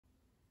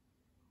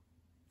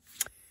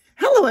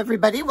Hello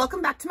everybody,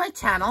 welcome back to my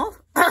channel.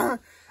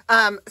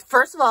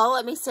 First of all,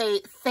 let me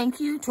say thank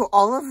you to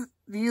all of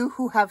you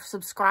who have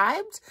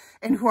subscribed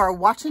and who are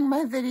watching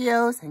my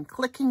videos and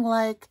clicking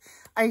like.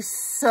 I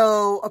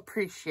so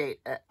appreciate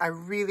it. I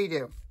really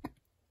do.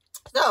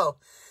 So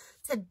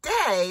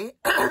today,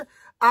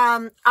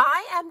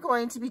 I am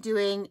going to be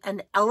doing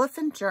an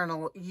elephant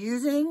journal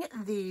using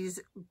these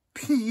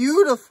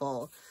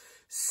beautiful,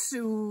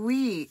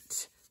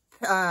 sweet,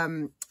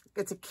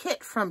 it's a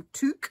kit from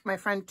Took, my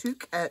friend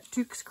Took at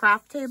Took's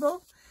Craft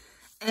Table.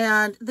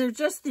 And they're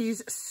just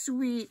these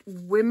sweet,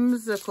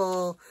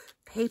 whimsical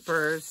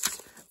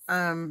papers.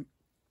 And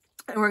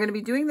we're going to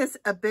be doing this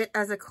a bit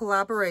as a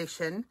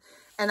collaboration.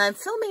 And I'm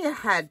filming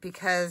ahead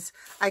because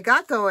I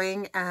got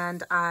going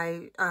and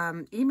I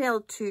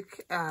emailed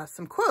Took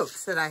some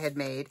quotes that I had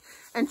made.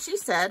 And she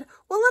said,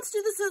 well, let's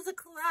do this as a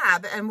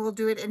collab and we'll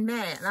do it in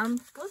May. And I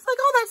was like,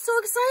 oh, that's so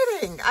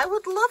exciting. I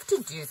would love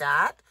to do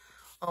that.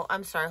 Oh,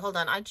 I'm sorry. Hold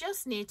on. I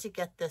just need to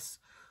get this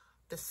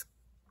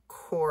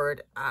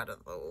cord out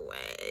of the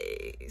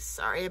way.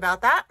 Sorry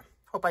about that.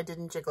 Hope I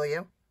didn't jiggle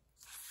you.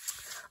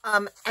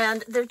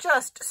 And they're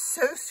just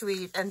so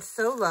sweet and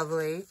so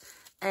lovely.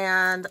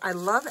 And I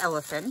love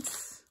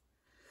elephants.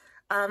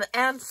 But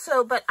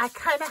I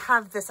kind of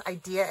have this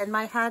idea in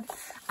my head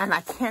and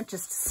I can't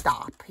just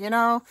stop, you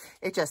know,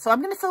 so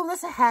I'm going to film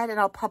this ahead and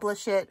I'll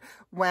publish it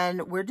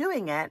when we're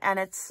doing it. And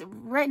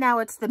right now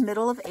it's the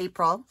middle of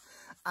April.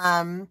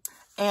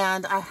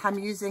 And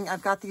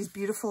I've got these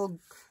beautiful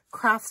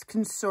Crafts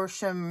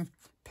Consortium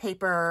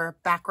paper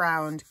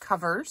background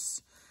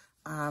covers.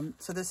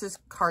 So this is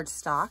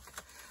cardstock.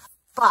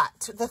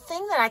 But the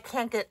thing that I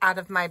can't get out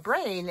of my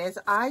brain is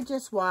I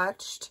just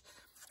watched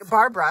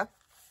Barbara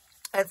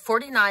at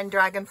 49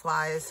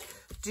 Dragonflies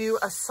do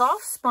a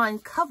soft spine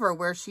cover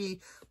where she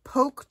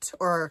poked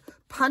or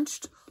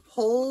punched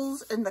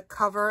holes in the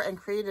cover and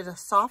created a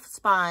soft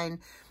spine.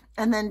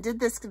 And then did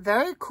this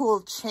very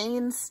cool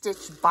chain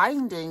stitch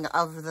binding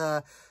of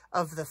the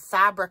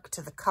fabric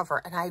to the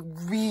cover. And I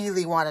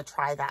really want to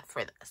try that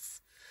for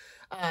this.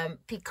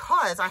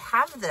 Because I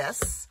have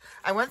this.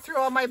 I went through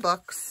all my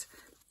books.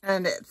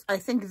 And I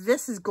think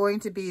this is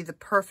going to be the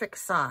perfect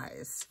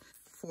size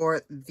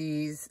for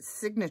these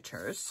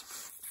signatures.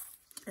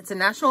 It's a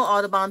National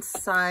Audubon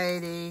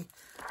Society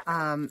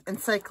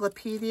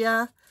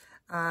encyclopedia.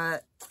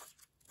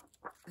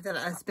 That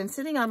has been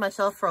sitting on my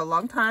shelf for a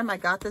long time. I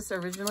got this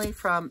originally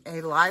from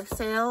a live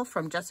sale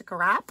from Jessica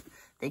Rapp.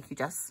 Thank you,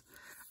 Jess.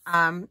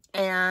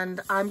 And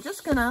I'm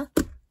just gonna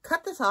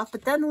cut this off.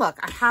 But then look,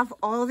 I have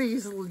all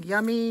these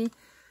yummy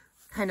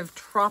kind of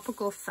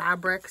tropical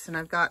fabrics, and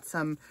I've got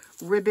some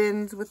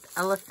ribbons with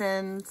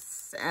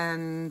elephants,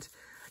 and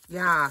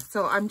yeah,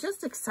 so I'm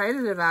just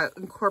excited about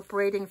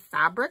incorporating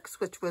fabrics,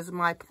 which was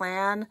my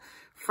plan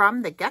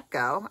from the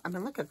get-go. I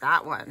mean, look at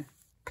that one.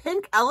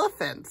 Pink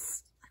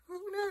elephants.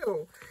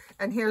 No.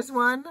 And here's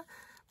one.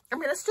 I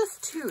mean, it's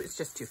just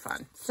too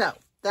fun. So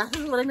that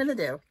is what I'm going to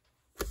do.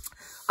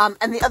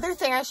 And the other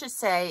thing I should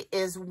say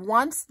is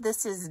once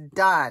this is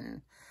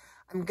done,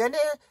 I'm going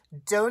to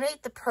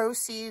donate the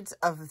proceeds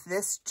of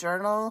this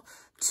journal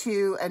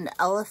to an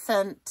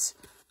elephant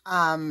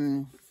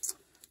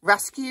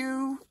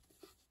rescue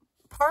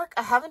park.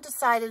 I haven't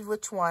decided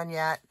which one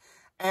yet.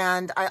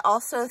 And I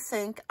also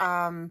think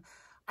I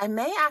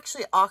may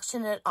actually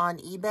auction it on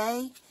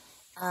eBay.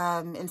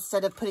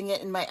 Instead of putting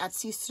it in my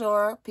Etsy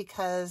store,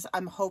 because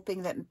I'm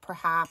hoping that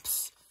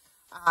perhaps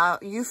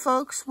you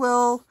folks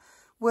will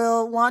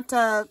want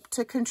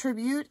to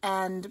contribute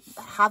and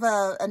have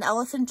an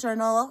elephant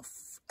journal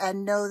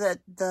and know that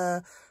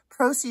the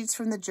proceeds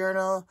from the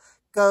journal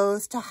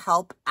goes to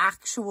help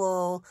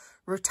actual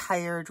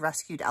retired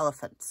rescued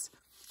elephants.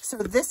 So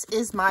this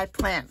is my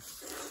plan.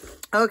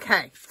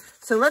 Okay,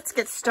 so let's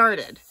get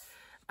started.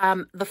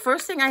 The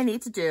first thing I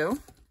need to do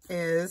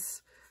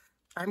is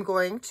I'm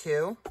going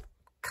to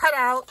cut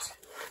out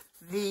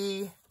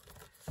the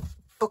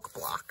book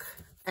block,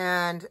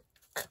 and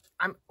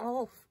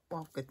well,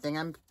 good thing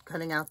I'm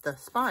cutting out the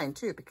spine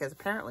too, because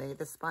apparently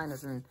the spine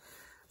is in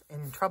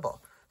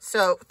trouble.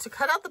 So to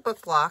cut out the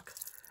book block,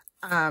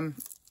 I'm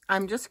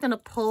just going to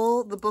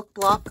pull the book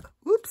block.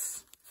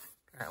 Oops,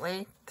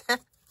 apparently,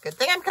 good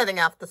thing I'm cutting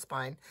out the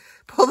spine.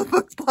 Pull the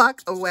book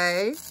block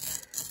away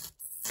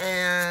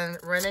and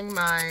running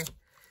my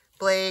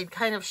blade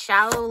kind of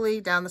shallowly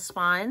down the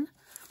spine.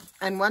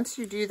 And once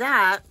you do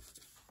that,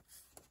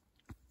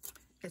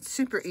 it's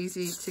super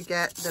easy to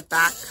get the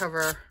back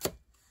cover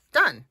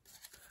done.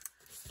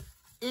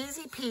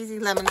 Easy peasy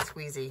lemon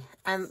squeezy.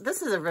 And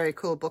this is a very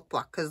cool book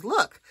block because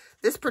look,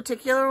 this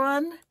particular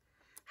one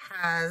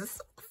has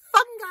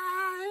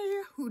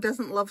fungi. Who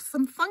doesn't love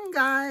some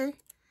fungi?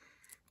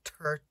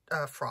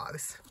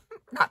 Frogs,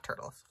 not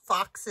turtles,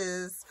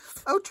 foxes.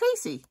 Oh,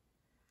 Tracy.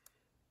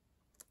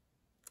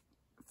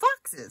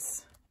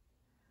 Foxes.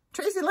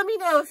 Tracy, let me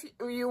know if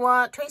you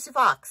want, Tracy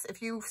Fox, if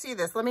you see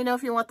this, let me know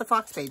if you want the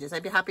fox pages.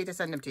 I'd be happy to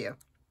send them to you.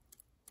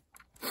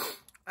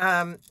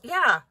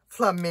 Yeah,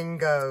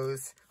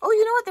 flamingos. Oh,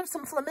 you know what? There's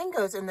some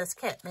flamingos in this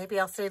kit. Maybe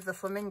I'll save the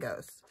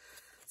flamingos.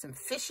 some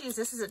fishies.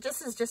 This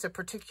is just a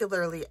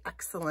particularly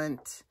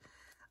excellent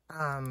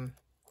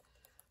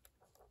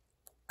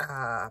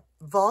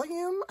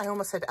volume. I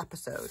almost said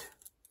episode.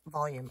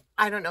 Volume.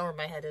 I don't know where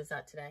my head is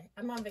at today.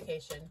 I'm on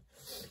vacation.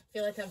 I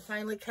feel like I'm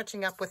finally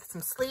catching up with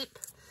some sleep.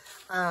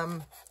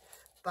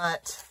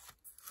 But,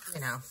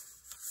 you know,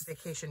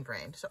 vacation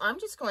brain. So I'm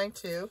just going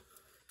to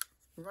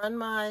run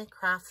my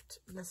craft.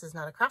 This is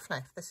not a craft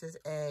knife. This is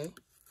a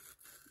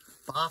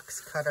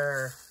box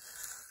cutter.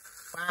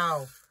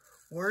 Wow.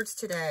 Words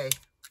today.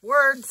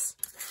 Words.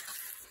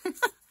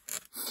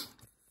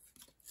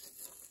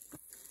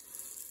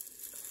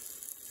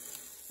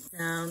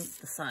 Down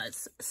the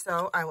sides.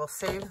 So I will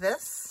save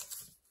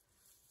this.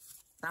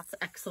 That's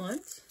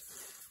excellent.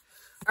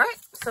 All right.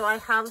 So I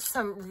have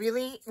some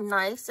really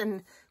nice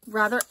and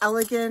rather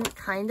elegant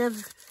kind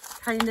of,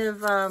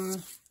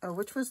 oh,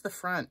 which was the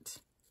front?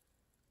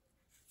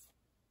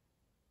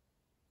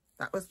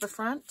 That was the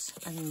front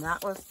and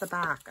that was the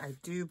back, I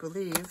do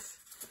believe.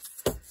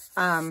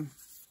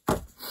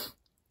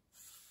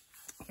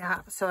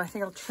 Yeah, so I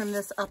think I'll trim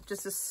this up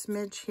just a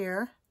smidge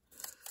here.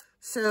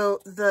 So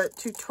the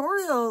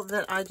tutorial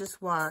that I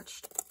just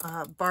watched,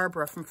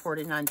 Barbara from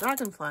 49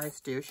 Dragonflies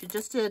do, she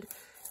just did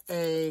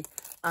a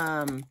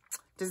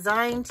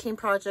design team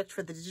project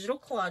for the Digital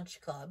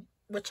Collage Club,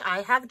 which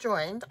I have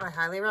joined. I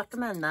highly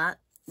recommend that.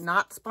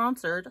 Not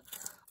sponsored,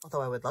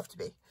 although I would love to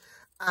be.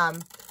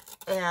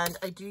 And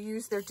I do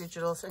use their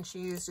digitals, and she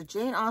used a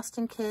Jane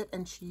Austen kit,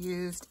 and she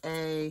used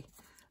a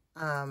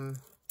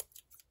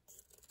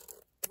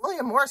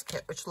William Morris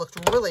kit, which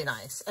looked really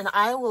nice. And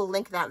I will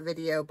link that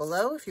video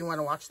below if you want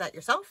to watch that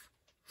yourself.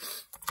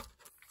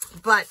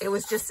 But it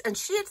was just, and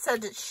she had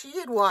said that she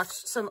had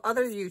watched some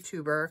other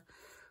YouTuber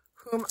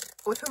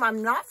with whom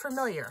I'm not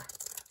familiar.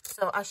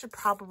 So I should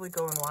probably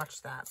go and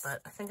watch that, but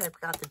I think I've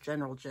got the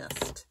general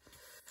gist.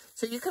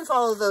 So you can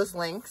follow those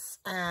links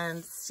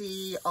and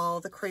see all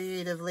the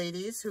creative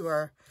ladies who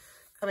are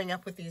coming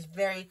up with these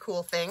very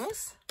cool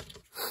things.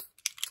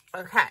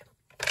 Okay,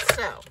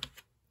 so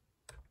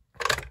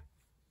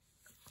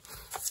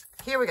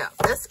here we go.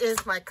 This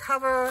is my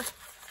cover.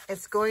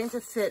 It's going to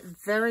fit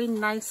very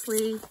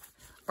nicely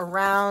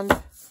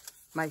around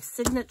my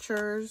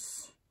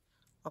signatures.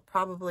 I'll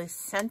probably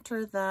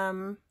center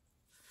them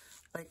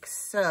like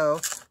so.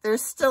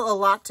 There's still a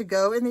lot to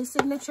go in these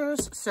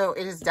signatures, so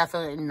it is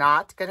definitely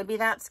not going to be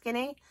that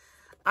skinny.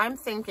 I'm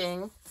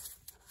thinking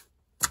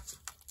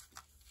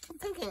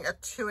a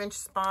 2-inch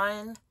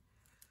spine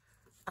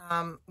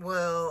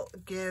will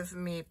give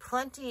me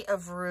plenty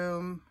of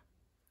room.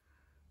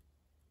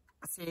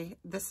 See,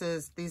 this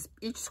is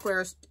each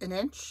square is 1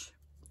 inch.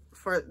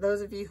 For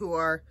those of you who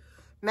are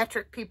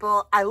metric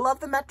people, I love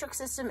the metric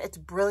system. It's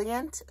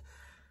brilliant,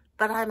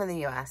 but I'm in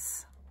the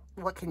US.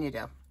 What can you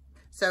do?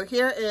 So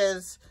here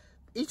is,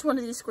 each one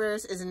of these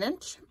squares is 1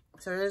 inch.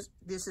 So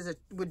this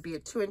would be a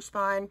 2-inch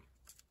spine.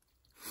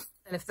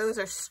 And if those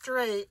are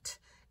straight,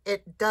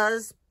 it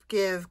does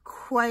give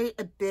quite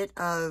a bit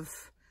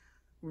of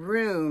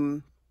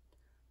room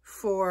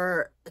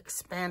for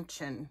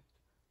expansion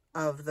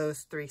of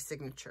those 3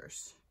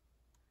 signatures.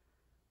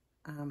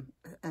 And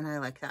I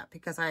like that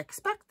because I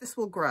expect this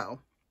will grow.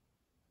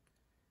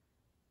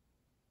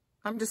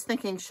 I'm just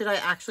thinking, should I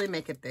actually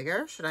make it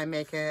bigger? Should I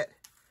make it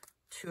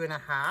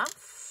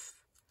 2.5?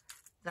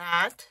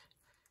 That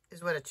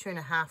is what a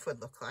 2.5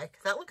 would look like.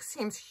 That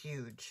seems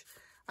huge.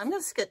 I'm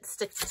going to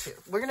stick to 2.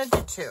 We're going to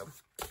do 2.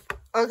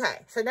 Okay,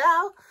 so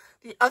now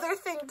the other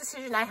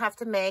decision I have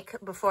to make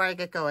before I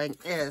get going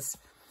is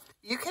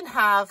you can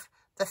have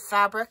the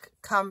fabric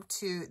come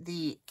to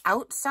the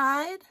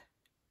outside,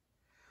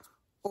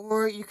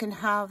 or you can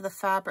have the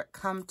fabric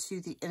come to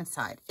the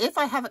inside. If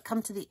I have it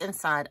come to the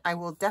inside, I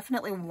will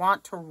definitely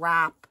want to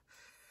wrap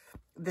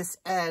this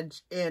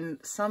edge in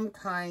some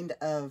kind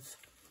of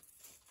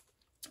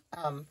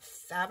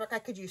fabric. I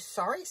could use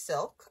sari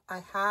silk. I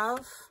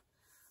have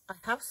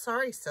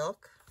sari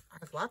silk. I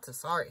have lots of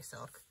sari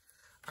silk.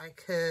 I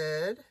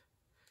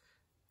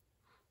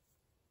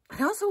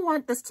also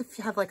want this to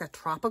have like a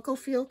tropical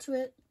feel to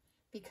it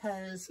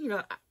because, you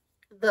know,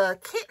 the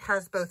kit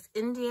has both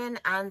Indian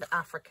and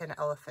African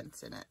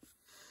elephants in it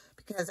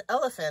because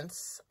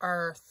elephants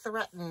are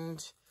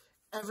threatened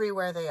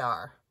everywhere they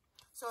are.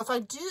 So if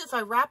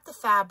I wrap the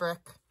fabric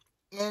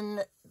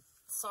in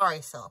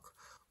sari silk,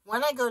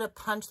 when I go to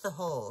punch the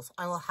holes,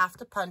 I will have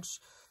to punch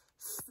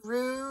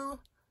through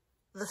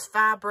the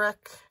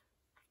fabric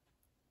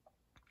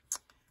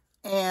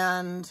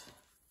and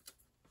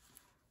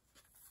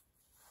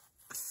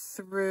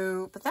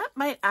through, but that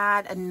might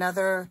add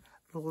another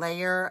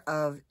layer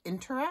of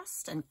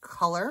interest and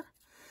color.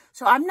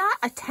 So I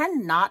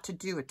tend not to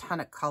do a ton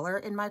of color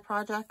in my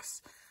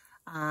projects.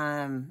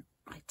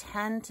 I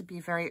tend to be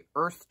very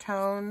earth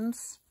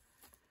tones.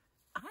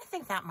 I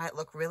think that might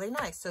look really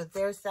nice. So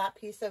there's that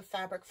piece of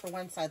fabric for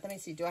one side. Let me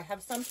see. Do I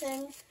have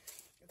something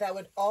that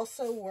would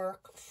also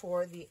work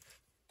for the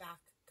back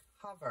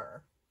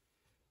cover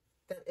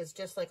that is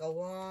just like a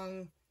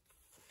long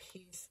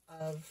piece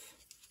of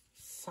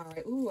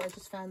sorry. Ooh, I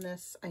just found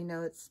this. I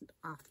know it's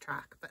off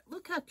track, but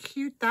look how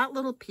cute that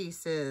little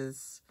piece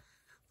is.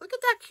 Look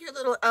at that cute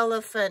little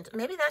elephant.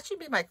 Maybe that should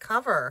be my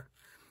cover.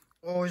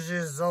 Oh,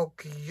 she's so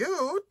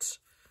cute.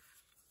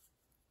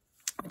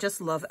 I just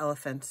love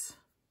elephants.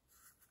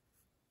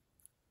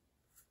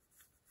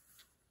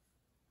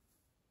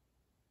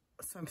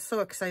 So I'm so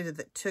excited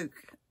that Took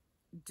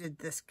did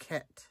this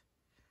kit.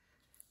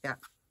 Yeah,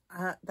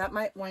 that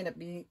might wind up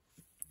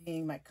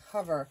being my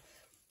cover.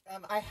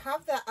 I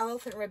have the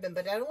elephant ribbon,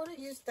 but I don't want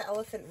to use the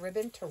elephant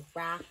ribbon to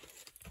wrap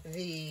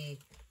the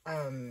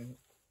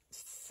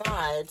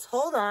sides.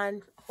 Hold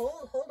on.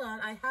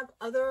 I have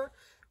other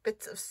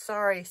bits of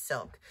sari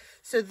silk.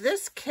 So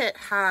this kit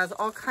has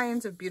all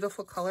kinds of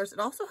beautiful colors. It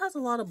also has a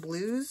lot of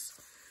blues.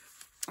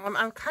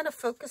 I'm kind of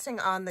focusing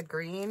on the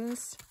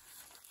greens.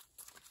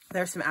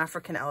 There's some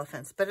African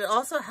elephants, but it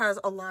also has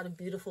a lot of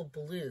beautiful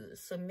blues.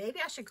 So maybe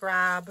I should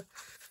grab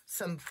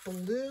some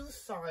blue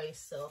sari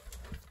silk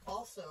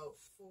also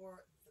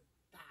for the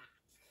back.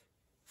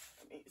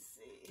 Let me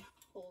see.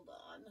 Hold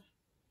on.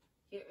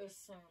 Here is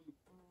some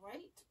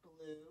bright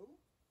blue.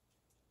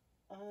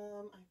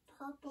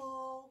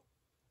 Purple.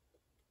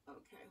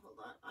 Okay, hold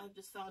on. I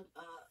just found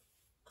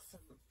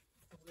some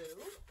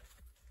blue.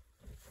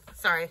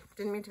 Sorry,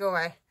 didn't mean to go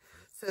away.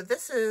 So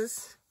this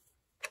is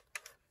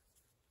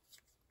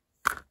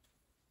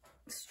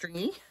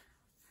stringy.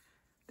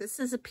 This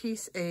is a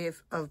piece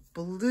of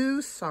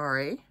blue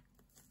sari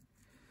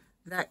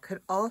that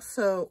could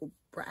also,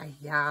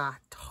 yeah,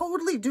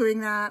 totally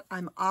doing that.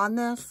 I'm on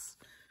this.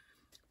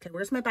 Okay,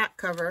 where's my back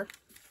cover?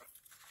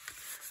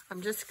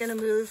 I'm just going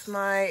to move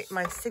my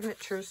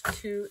signatures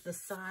to the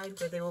side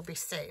where they will be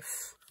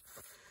safe,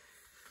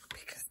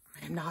 because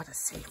I am not a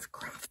safe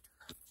crafter.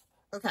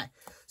 Okay,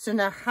 so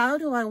now how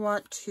do I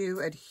want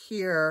to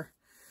adhere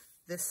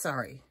this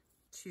sari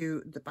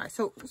to the bind?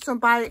 So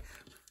by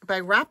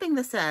wrapping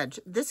this edge,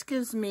 this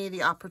gives me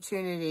the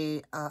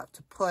opportunity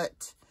to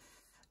put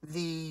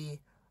the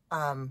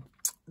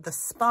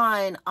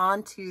spine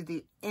onto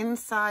the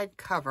inside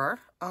cover.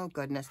 Oh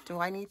goodness,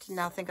 do I need to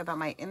now think about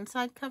my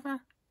inside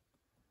cover?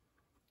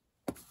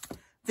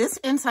 This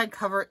inside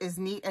cover is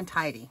neat and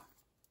tidy.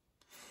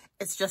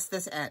 It's just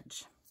this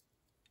edge.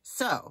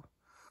 So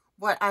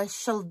what I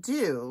shall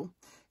do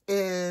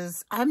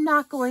is I'm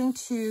not going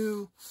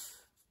to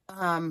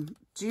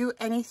do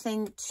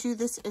anything to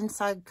this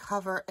inside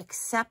cover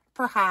except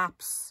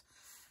perhaps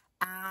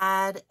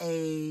add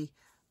an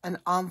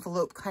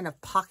envelope kind of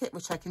pocket,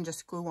 which I can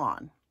just glue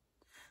on.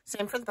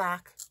 Same for the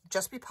back,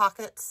 just be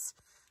pockets.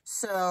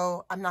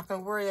 So I'm not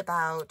going to worry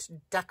about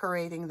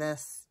decorating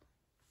this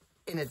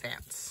in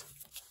advance.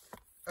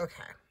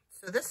 Okay,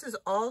 so this is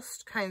all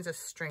kinds of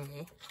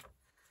stringy.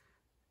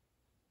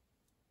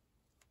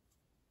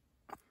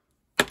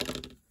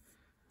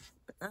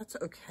 But that's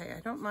okay. I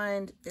don't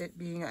mind it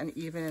being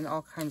uneven and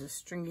all kinds of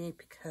stringy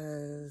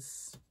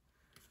because,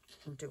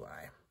 or do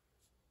I?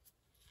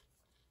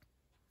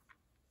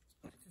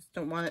 I just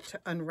don't want it to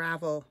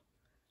unravel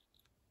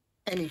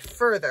any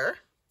further.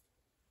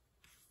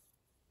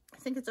 I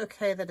think it's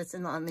okay that it's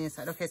on the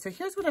inside. Okay, so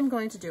here's what I'm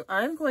going to do.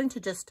 I'm going to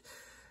just,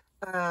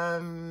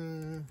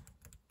 I'm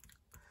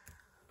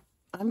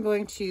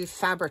going to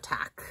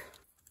Fabri-Tac.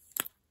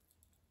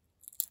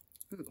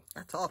 Ooh,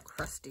 that's all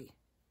crusty.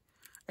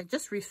 I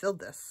just refilled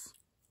this.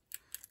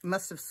 It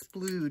must have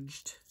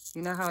splooged.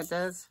 You know how it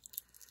does?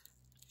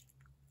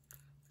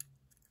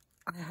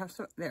 I have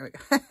some, there we go.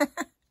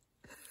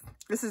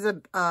 This is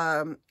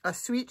a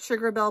Sweet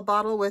Sugar Bell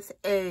bottle with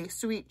a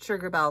Sweet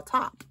Sugar Bell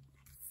top.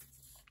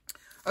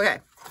 Okay,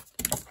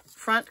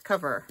 front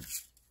cover.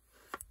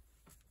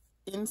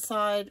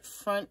 Inside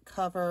front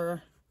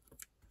cover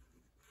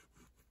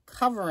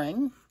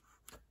covering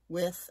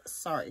with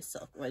sari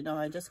silk. Wait, no,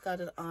 I just got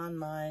it on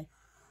my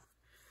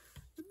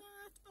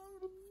mat.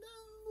 Oh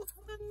no,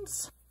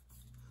 heavens.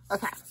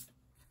 Okay,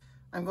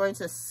 I'm going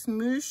to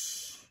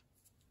smoosh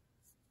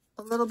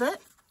a little bit.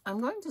 I'm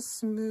going to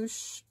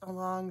smoosh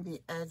along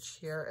the edge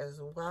here as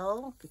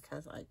well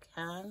because I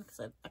can, because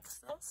I have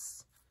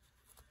excess.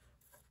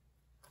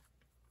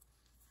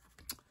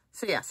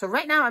 So yeah, so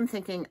right now I'm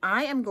thinking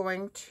I am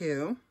going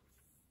to,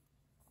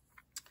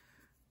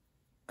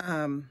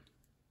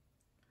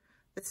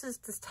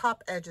 this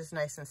top edge is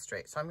nice and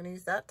straight. So I'm going to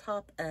use that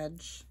top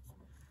edge.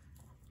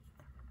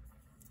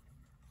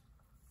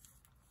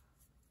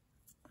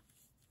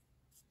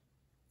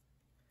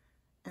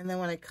 And then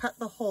when I cut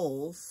the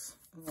holes,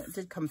 well, it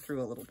did come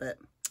through a little bit,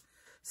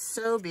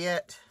 so be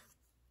it.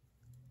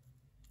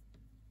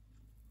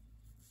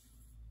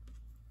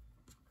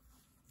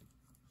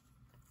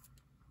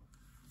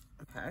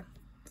 Okay,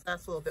 so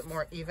that's a little bit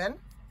more even.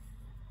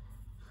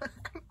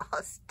 I'm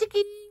all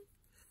sticky.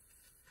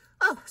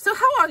 Oh, so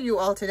how are you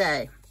all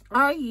today?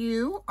 Are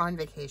you on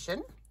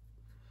vacation?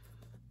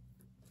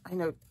 I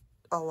know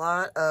all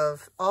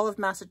of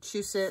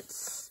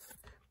Massachusetts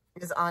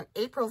is on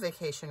April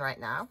vacation right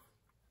now.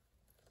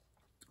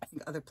 I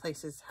think other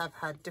places have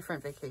had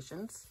different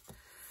vacations.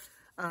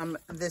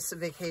 This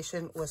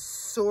vacation was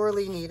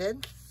sorely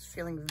needed.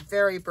 Feeling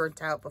very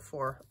burnt out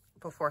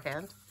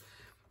beforehand.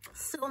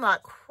 Still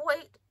not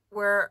quite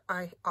where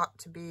I ought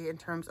to be in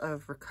terms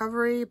of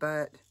recovery,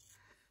 but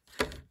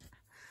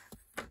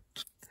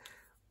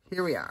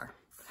here we are,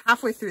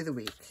 halfway through the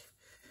week.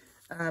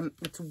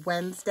 It's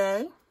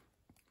Wednesday,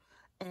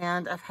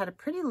 and I've had a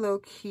pretty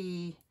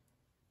low-key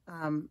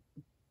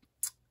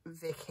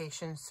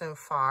vacation so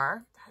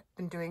far. I've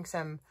been doing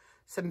some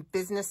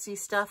businessy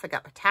stuff. I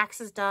got my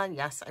taxes done.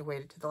 Yes, I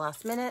waited to the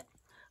last minute.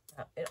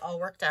 It all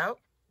worked out.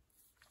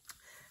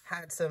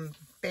 Had some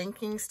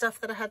banking stuff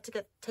that I had to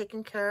get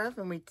taken care of,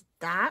 and we did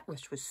that,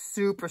 which was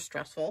super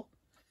stressful.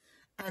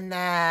 And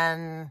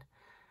then,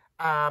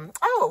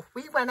 oh,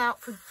 we went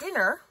out for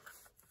dinner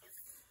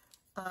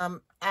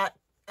at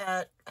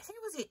I think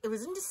it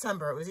was in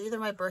December. It was either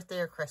my birthday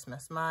or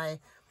Christmas. My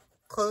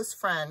close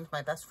friend,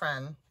 my best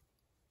friend,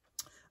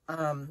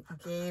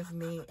 gave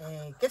me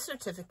a gift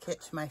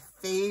certificate to my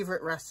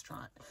favorite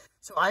restaurant.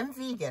 So I'm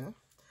vegan.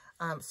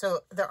 So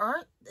there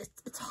aren't,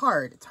 it's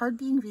hard. It's hard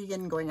being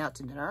vegan and going out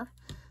to dinner.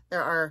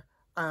 There are,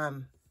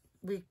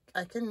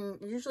 I can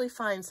usually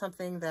find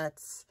something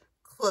that's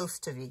close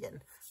to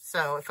vegan.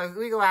 So if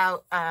we go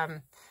out, I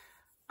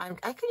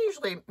can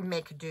usually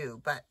make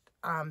do, but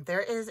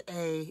there is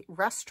a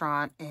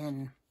restaurant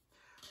in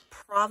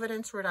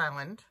Providence, Rhode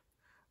Island,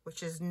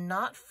 which is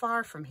not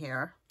far from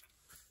here.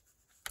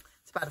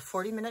 It's about a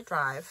 40-minute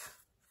drive,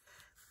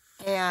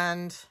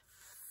 and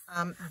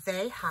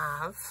they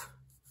have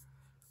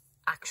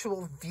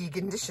actual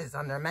vegan dishes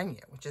on their menu,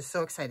 which is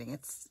so exciting.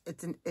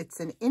 It's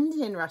an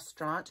Indian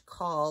restaurant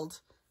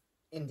called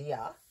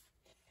India,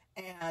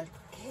 and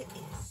it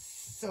is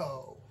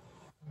so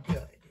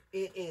good.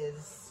 It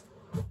is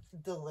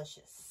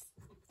delicious.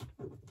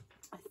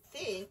 I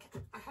think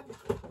I haven't,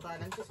 hold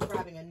on, I'm just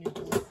grabbing a new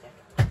glue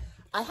stick.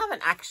 I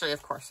haven't actually,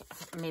 of course,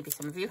 maybe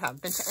some of you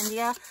have been to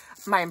India.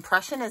 My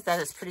impression is that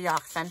it's pretty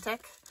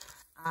authentic.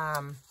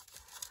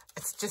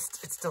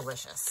 It's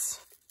delicious.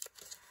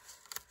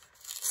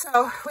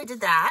 So we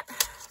did that.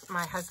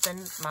 My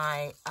husband,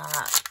 my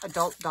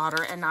adult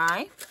daughter, and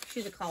I,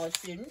 she's a college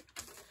student,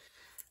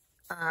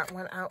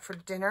 went out for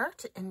dinner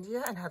to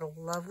India and had a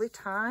lovely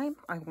time.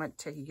 I went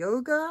to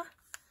yoga.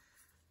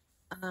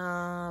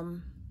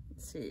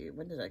 Let's see,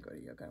 when did I go to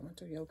yoga? I went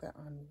to yoga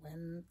on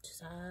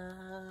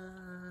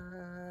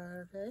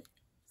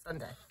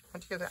Sunday. I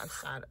went to yoga on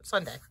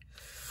Sunday.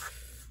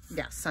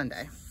 Yeah,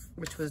 Sunday,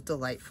 which was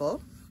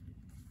delightful.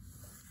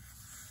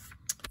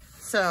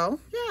 So,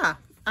 yeah.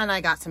 And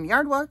I got some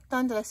yard work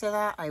done. Did I say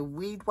that? I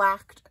weed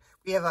whacked.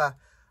 We have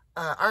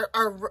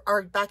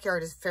our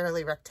backyard is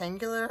fairly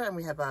rectangular, and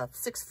we have a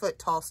 6-foot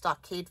tall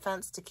stockade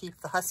fence to keep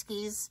the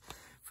huskies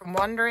from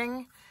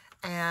wandering.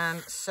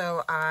 And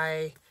so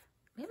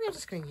maybe I'm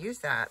just going to use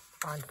that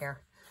on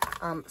here.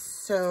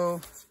 So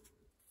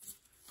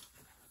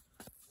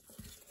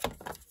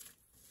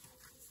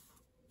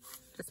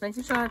just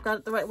making sure I've got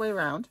it the right way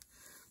around.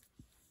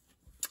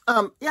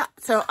 Yeah,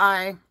 so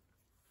I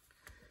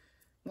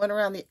went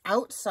around the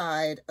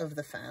outside of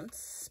the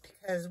fence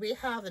because we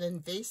have an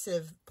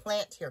invasive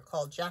plant here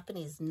called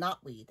Japanese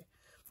knotweed,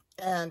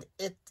 and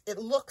it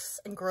looks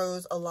and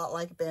grows a lot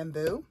like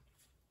bamboo,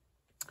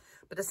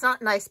 but it's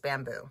not nice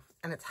bamboo,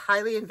 and it's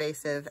highly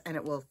invasive, and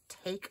it will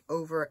take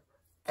over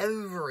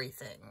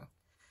everything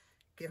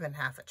given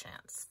half a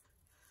chance.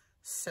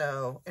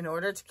 So in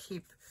order to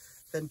keep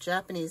the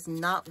Japanese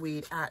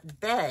knotweed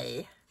at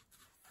bay,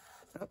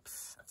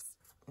 oops, that's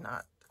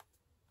not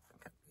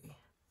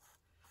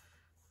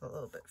a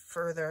little bit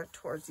further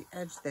towards the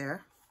edge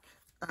there.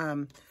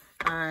 In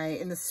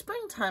the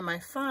springtime, I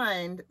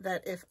find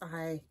that if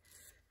I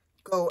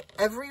go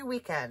every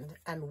weekend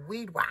and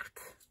weed whack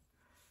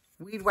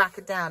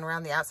it down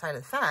around the outside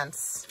of the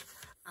fence,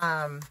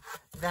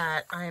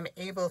 that I'm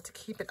able to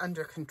keep it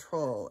under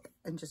control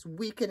and just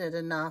weaken it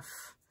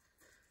enough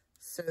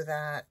so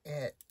that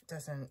it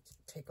doesn't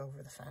take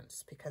over the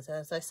fence. Because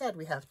as I said,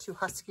 we have 2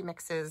 husky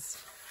mixes,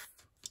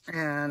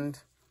 and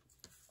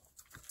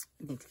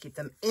you need to keep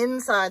them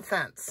inside the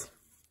fence.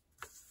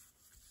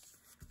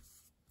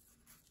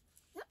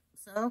 Yep,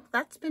 so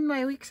that's been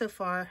my week so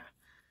far.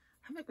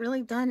 Haven't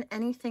really done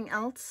anything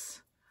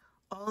else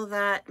all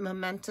that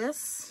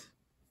momentous.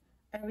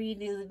 I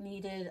really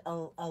needed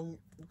a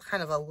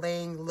kind of a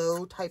laying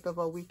low type of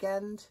a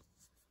weekend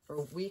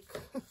or week.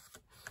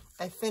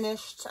 I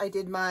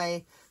did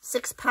my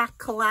 6-pack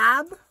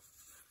collab.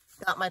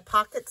 Got my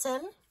pockets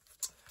in.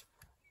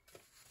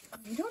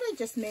 You know what I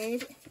just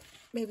made?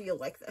 Maybe you'll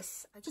like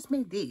this. I just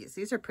made these.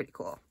 These are pretty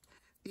cool.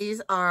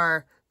 These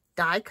are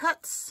die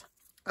cuts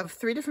of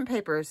 3 different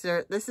papers.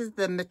 This is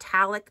the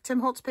metallic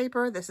Tim Holtz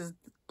paper. This is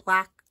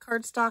black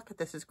cardstock.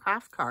 This is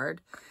craft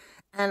card.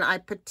 And I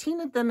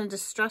patinaed them and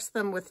distressed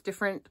them with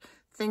different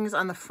things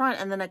on the front.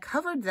 And then I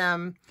covered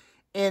them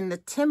in the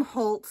Tim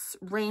Holtz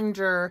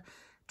Ranger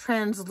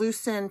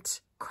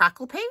translucent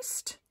crackle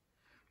paste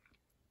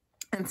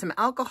and some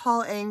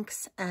alcohol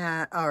inks,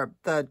 or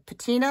the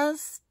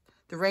patinas,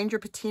 the Ranger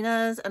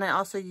patinas, and I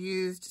also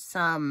used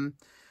some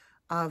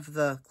of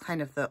the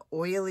kind of the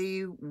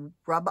oily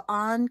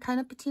rub-on kind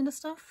of patina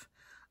stuff.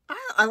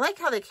 I like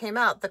how they came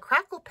out. The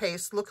crackle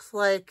paste looks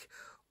like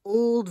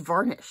old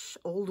varnish,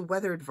 old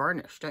weathered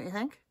varnish, don't you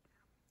think?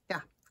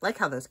 Yeah, like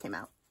how those came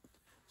out.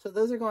 So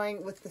those are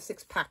going with the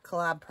 6-pack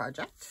collab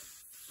project.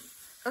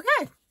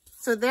 Okay,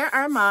 so there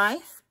are my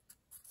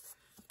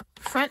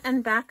front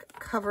and back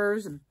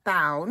covers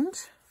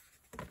bound.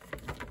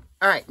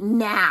 All right,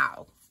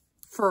 now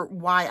for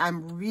why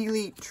I'm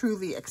really,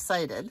 truly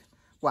excited.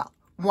 Well,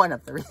 one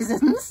of the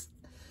reasons.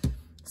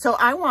 So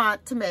I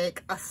want to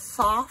make a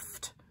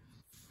soft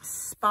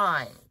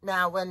spine.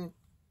 Now, when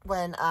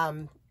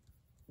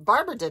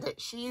Barbara did it,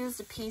 she used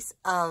a piece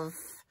of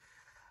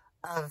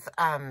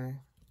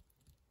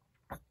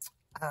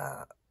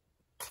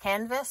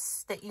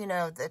canvas that, you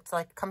know, that's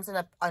like comes in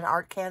an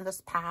art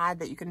canvas pad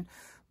that you can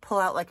pull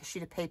out like a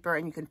sheet of paper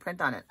and you can print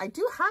on it. I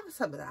do have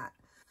some of that.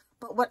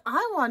 But what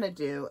I want to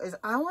do is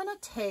I want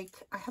to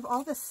take, I have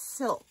all this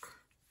silk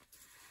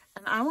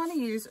and I want to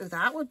use, oh,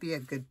 that would be a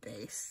good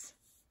base.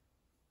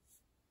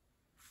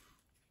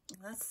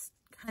 That's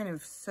kind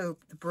of so,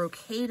 the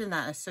brocade in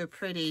that is so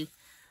pretty.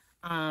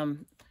 I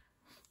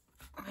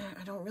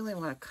don't really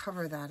want to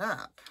cover that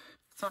up.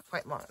 It's not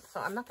quite long,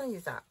 so I'm not going to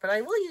use that, but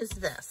I will use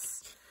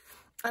this.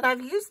 And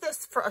I've used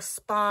this for a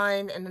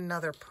spine in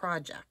another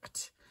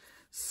project.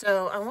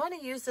 So I want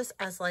to use this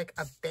as like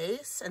a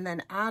base and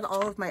then add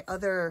all of my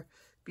other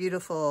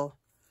beautiful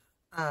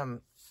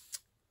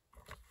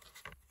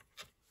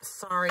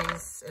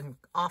saris and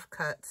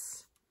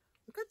offcuts.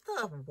 Look at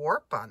the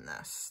warp on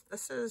this.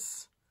 This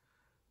is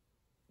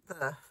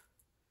the,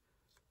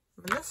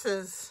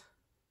 this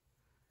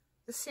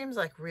seems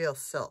like real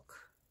silk.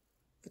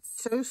 It's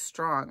so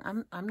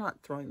strong. I'm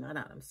not throwing that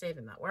out. I'm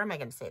saving that. Where am I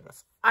going to save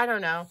this? I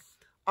don't know.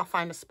 I'll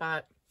find a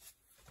spot.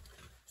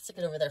 Stick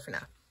it over there for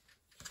now.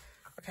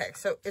 Okay,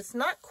 so it's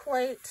not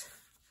quite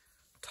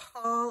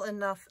tall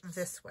enough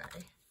this way,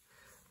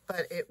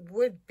 but it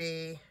would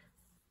be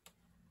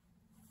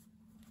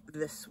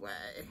this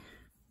way.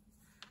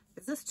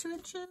 Is this 2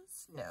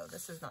 inches? No,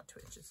 this is not 2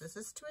 inches. Is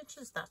this 2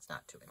 inches? That's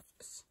not 2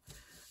 inches.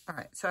 All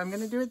right, so I'm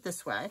going to do it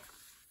this way.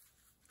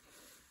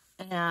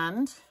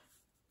 And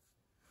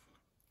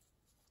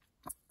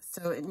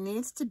so it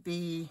needs to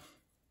be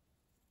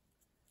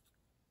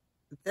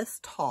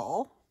this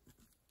tall.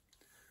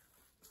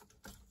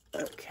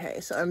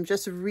 Okay, so I'm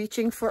just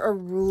reaching for a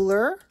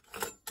ruler.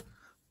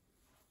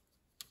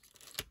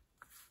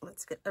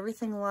 Let's get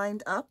everything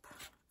lined up.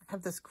 I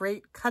have this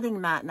great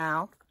cutting mat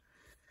now.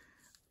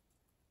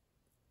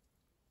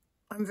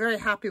 I'm very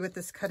happy with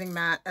this cutting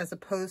mat as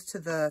opposed to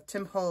the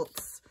Tim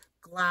Holtz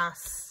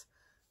glass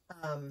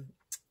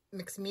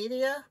mixed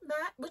media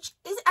mat, which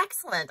is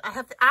excellent. I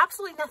have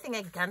absolutely nothing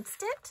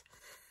against it.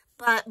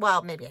 But,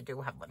 well, maybe I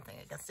do have one thing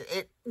against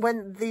it.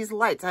 When these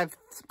lights, I have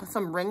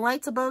some ring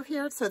lights above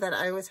here so that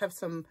I always have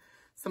some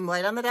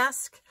light on the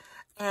desk.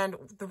 And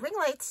the ring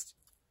lights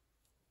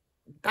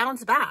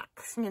bounce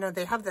back. You know,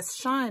 they have this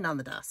shine on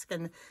the desk,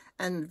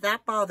 and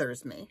that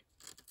bothers me.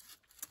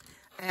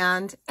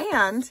 And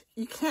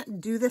you can't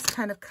do this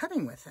kind of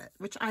cutting with it,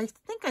 which I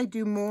think I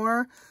do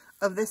more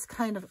of this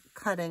kind of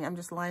cutting. I'm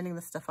just lining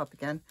this stuff up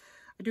again.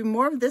 I do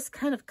more of this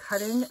kind of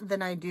cutting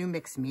than I do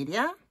mixed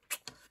media.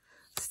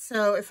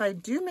 So if I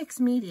do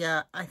mixed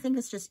media, I think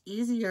it's just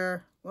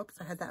easier. Whoops,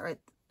 I had that right.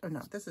 Oh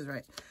no, this is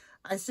right.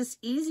 It's just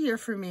easier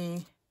for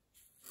me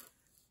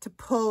to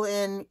pull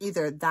in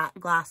either that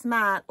glass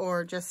mat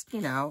or just,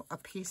 you know, a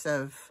piece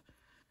of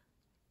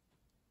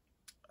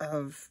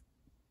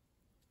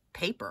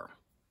paper.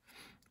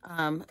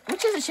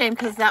 Which is a shame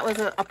because that was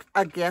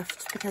a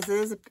gift, because it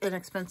is an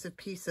expensive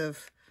piece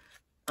of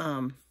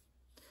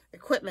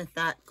equipment,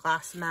 that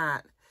glass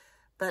mat.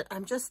 But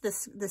I'm just,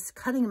 this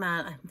cutting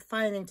mat, I'm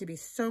finding to be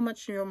so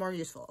much more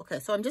useful. Okay,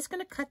 so I'm just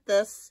going to cut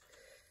this.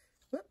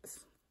 Whoops.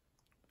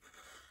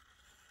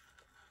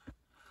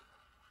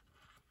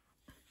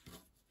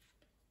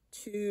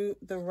 To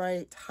the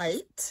right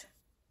height.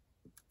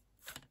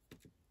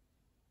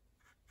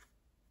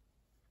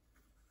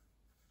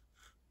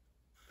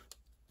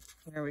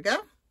 There we go.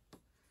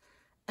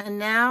 And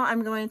now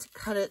I'm going to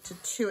cut it to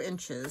 2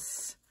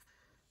 inches.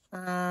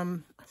 I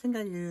think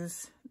I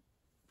use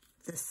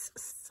this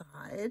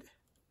side.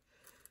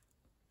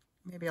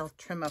 Maybe I'll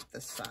trim up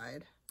this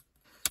side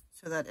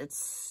so that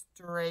it's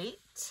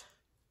straight.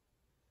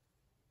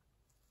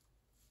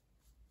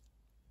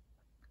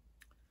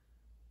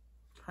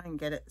 Try and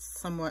get it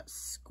somewhat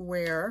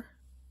square.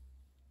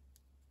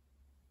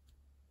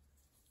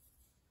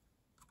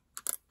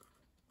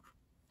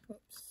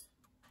 Oops.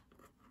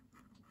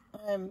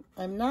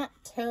 I'm not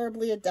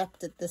terribly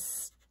adept at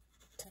this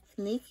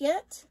technique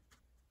yet,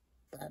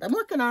 but I'm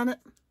working on it.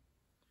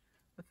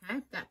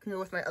 Okay, that can go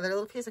with my other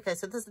little piece. Okay,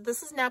 so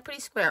this is now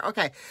pretty square.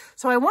 Okay,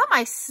 so I want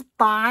my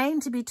spine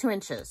to be 2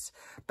 inches,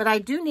 but I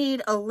do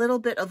need a little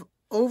bit of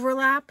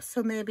overlap.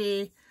 So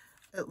maybe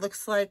it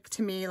looks like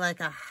to me like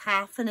a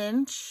 1/2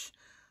 inch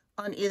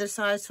on either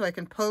side, so I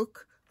can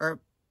poke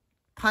or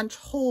punch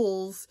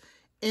holes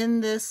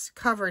in this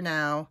cover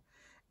now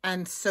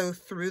and sew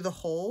through the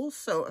holes.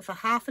 So if a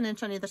 1/2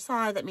 inch on either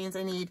side, that means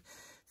I need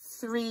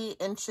 3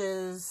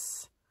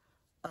 inches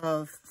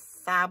of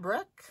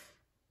fabric.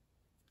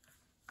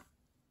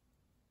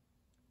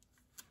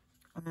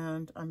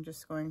 And I'm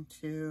just going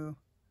to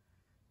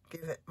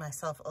give it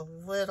myself a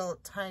little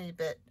tiny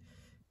bit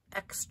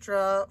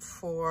extra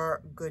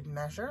for good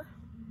measure.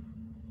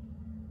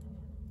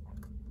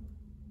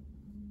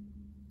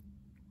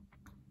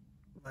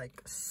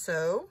 Like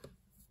so.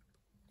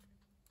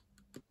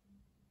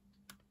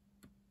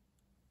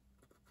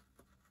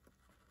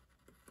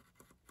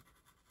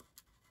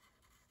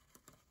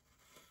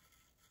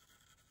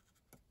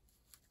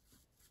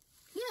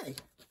 Yay.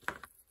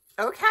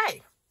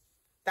 Okay,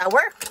 that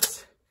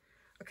worked.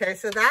 Okay,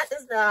 so that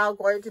is now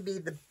going to be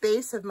the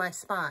base of my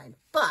spine,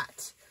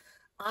 but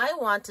I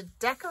want to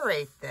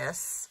decorate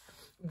this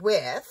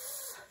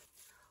with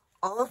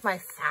all of my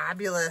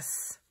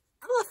fabulous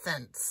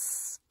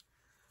elephants.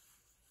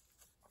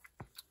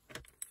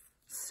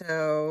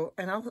 So,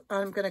 and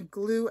I'm going to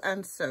glue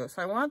and sew.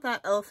 So I want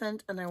that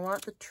elephant and I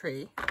want the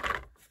tree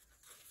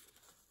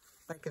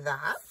like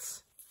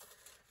that.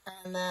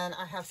 And then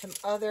I have some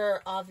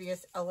other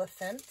obvious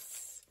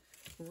elephants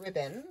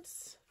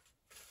ribbons.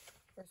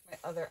 Where's my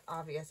other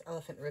obvious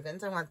elephant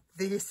ribbons? I want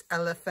this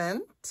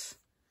elephant.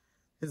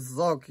 It's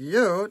so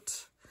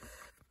cute.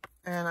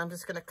 And I'm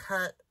just going to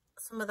cut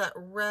some of that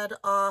red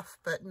off,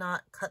 but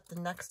not cut the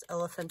next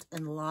elephant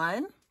in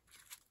line.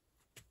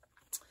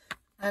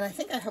 And I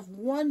think I have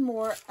one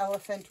more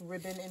elephant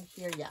ribbon in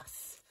here.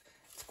 Yes,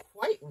 it's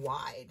quite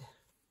wide.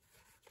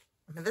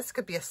 I mean, this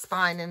could be a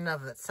spine in and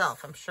of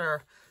itself. I'm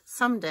sure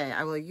someday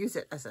I will use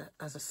it as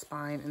a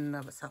spine in and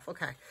of itself.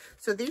 Okay,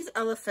 so these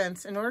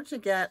elephants, in order to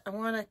get, I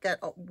want to get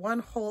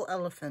one whole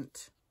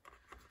elephant.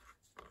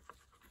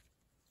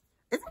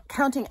 Isn't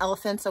counting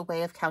elephants a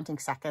way of counting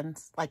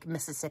seconds, like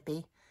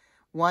Mississippi?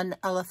 One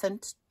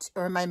elephant,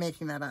 or am I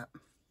making that up?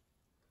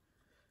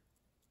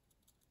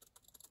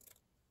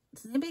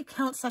 Does anybody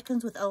count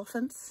seconds with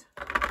elephants?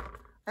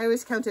 I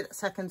always counted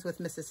seconds with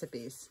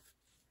Mississippis.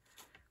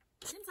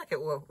 Seems like it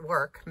will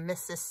work.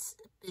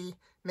 Mississippi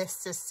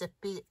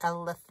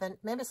elephant.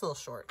 Maybe it's a little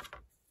short.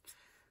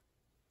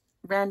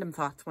 Random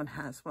thoughts one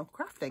has while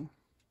crafting.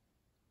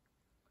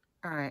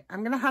 All right,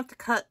 I'm going to have to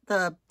cut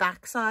the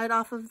backside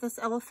off of this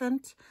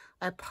elephant.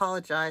 I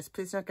apologize.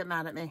 Please don't get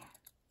mad at me.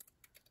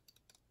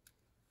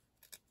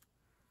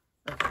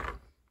 Okay.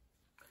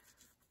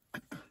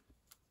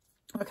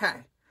 Okay.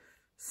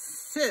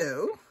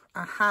 So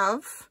I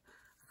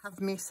have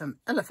me some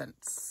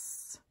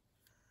elephants.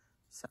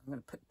 So I'm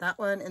going to put that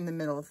one in the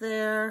middle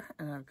there,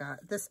 and I've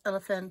got this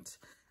elephant,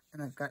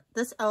 and I've got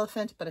this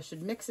elephant, but I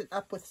should mix it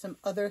up with some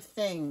other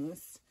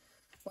things.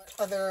 What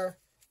other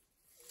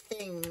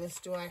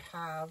things do I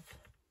have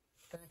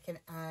that I can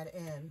add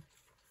in?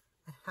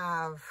 I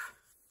have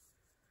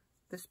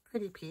this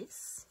pretty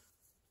piece.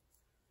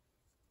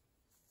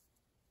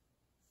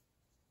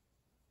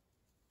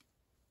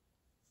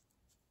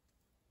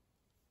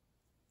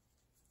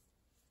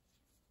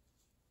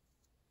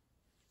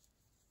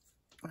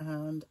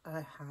 And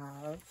I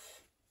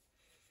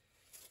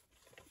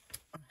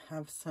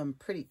have some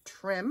pretty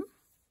trim.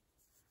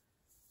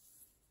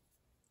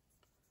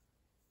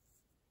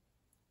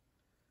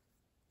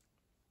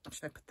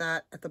 Should I put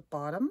that at the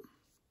bottom?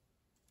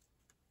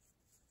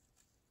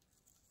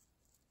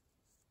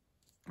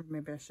 Or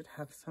maybe I should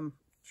have some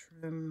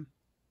trim.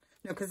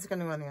 No, because it's going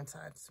to go on the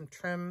inside. Some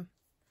trim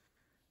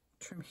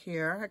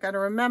here. I got to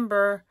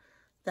remember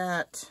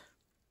that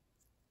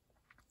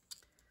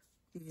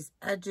these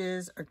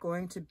edges are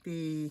going to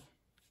be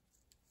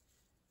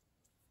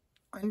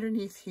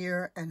underneath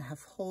here and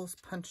have holes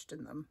punched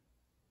in them.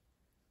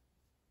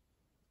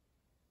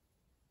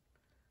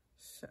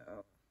 So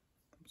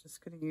I'm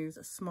just going to use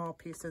a small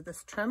piece of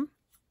this trim.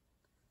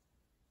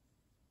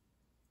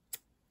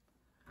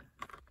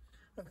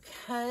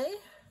 Okay,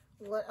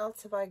 what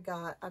else have I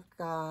got? I've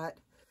got,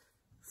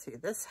 let's see,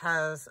 this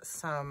has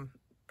some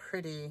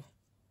pretty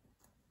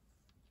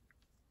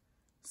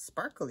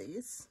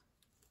sparklies.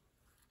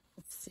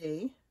 Let's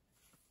see.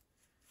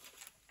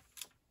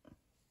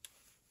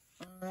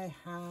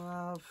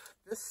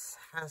 This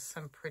has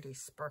some pretty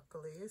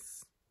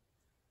sparklies.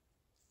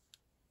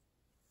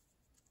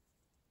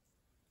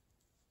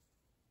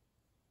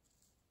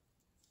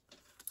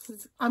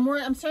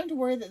 I'm starting to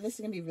worry that this is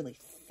going to be really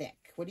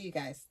thick. What do you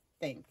guys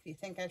think? Do you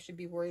think I should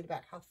be worried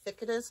about how thick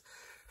it is?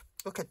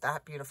 Look at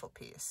that beautiful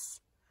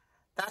piece.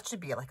 That should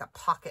be like a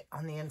pocket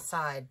on the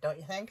inside, don't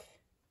you think?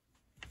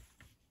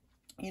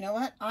 You know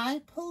what?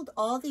 I pulled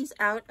all these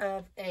out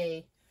of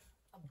a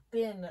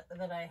bin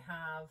that I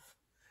have.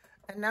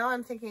 And now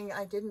I'm thinking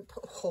I didn't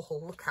put, oh,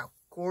 look how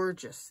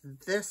gorgeous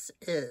this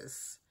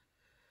is.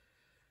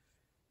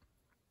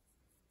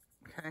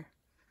 Okay.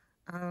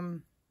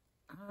 I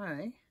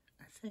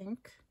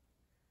think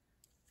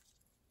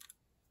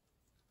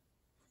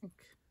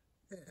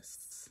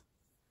this.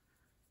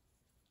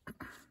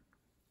 I'm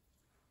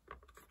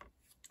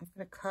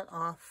going to cut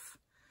off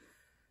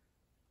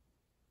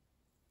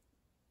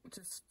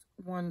just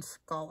one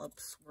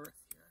scallop's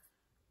worth here.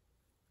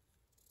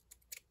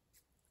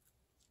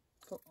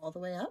 Go all the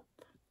way up.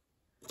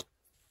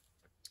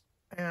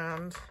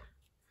 And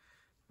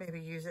maybe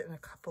use it in a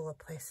couple of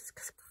places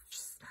because gosh,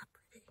 it's not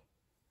pretty.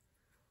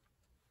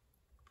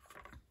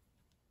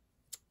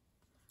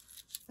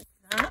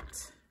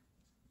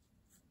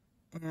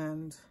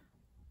 and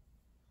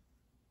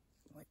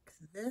like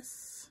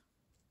this.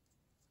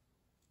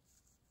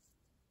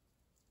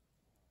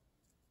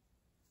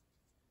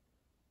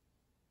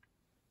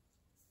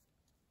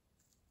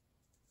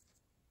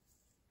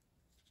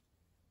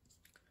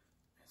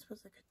 I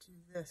suppose I could do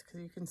this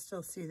because you can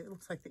still see that it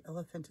looks like the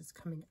elephant is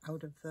coming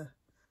out of the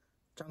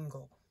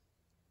jungle.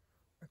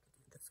 Or I could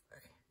do it this way.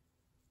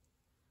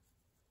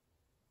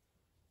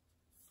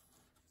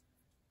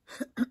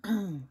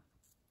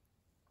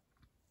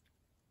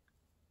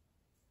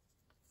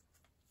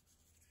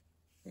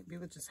 Maybe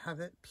we'll just have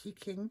it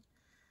peeking,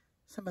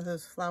 some of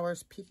those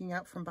flowers peeking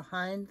out from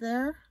behind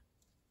there.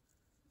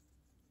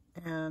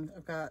 And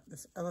I've got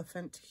this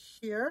elephant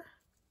here.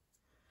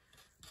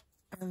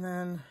 And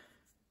then,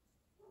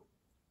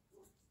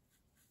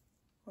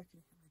 I can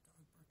hear my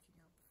dog barking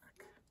out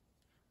back.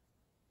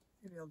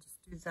 Maybe I'll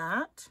just do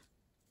that.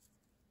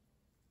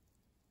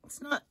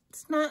 It's not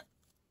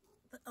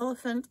the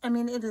elephant. I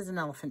mean, it is an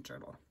elephant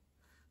journal.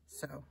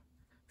 So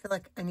I feel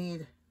like I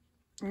need,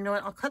 you know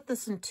what, I'll cut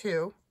this in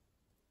two.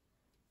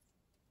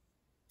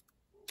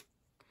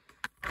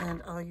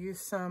 And I'll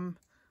use some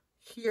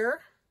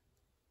here.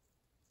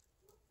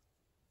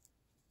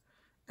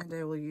 And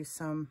I will use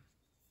some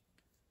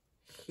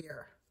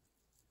here.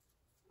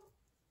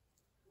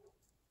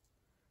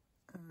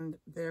 And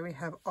there we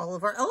have all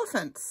of our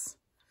elephants.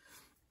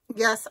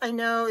 Yes, I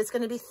know it's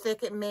going to be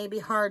thick. It may be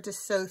hard to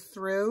sew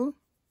through.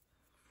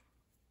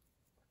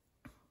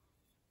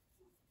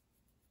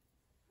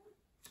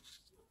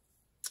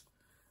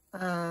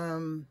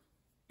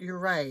 You're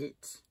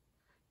right.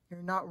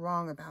 You're not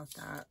wrong about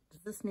that.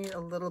 Does this need a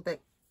little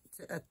bit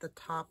at the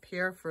top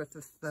here for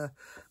the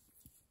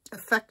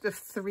effect of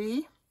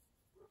 3?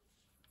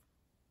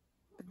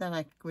 But then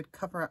I would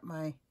cover up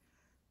my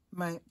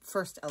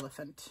first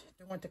elephant. I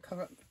don't want to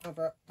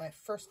cover up my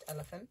first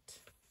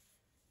elephant.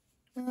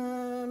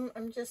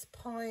 I'm just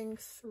pawing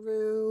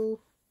through.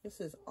 This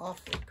is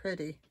awfully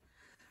pretty.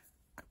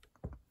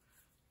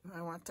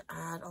 I want to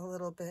add a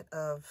little bit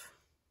of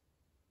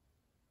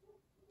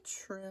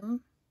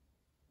trim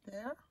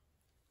there.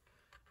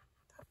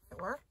 That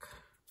might work.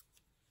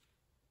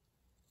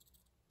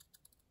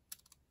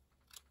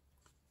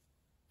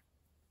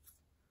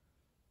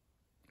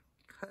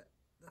 Cut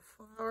the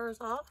flowers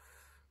off.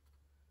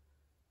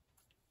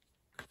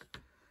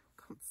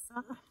 Comme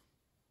ça.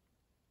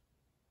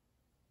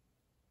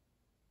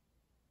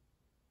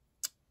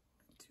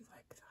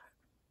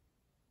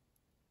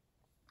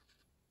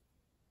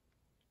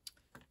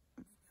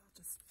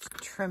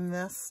 Trim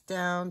this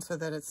down so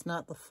that it's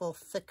not the full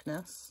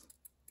thickness.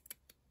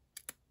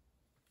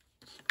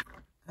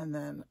 And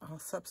then I'll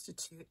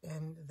substitute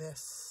in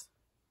this.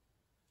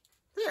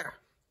 There.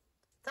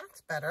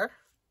 That's better.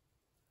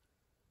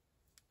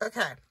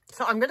 Okay,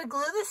 so I'm going to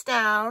glue this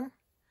down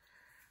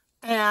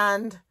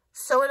and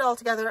sew it all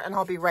together, and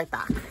I'll be right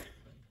back.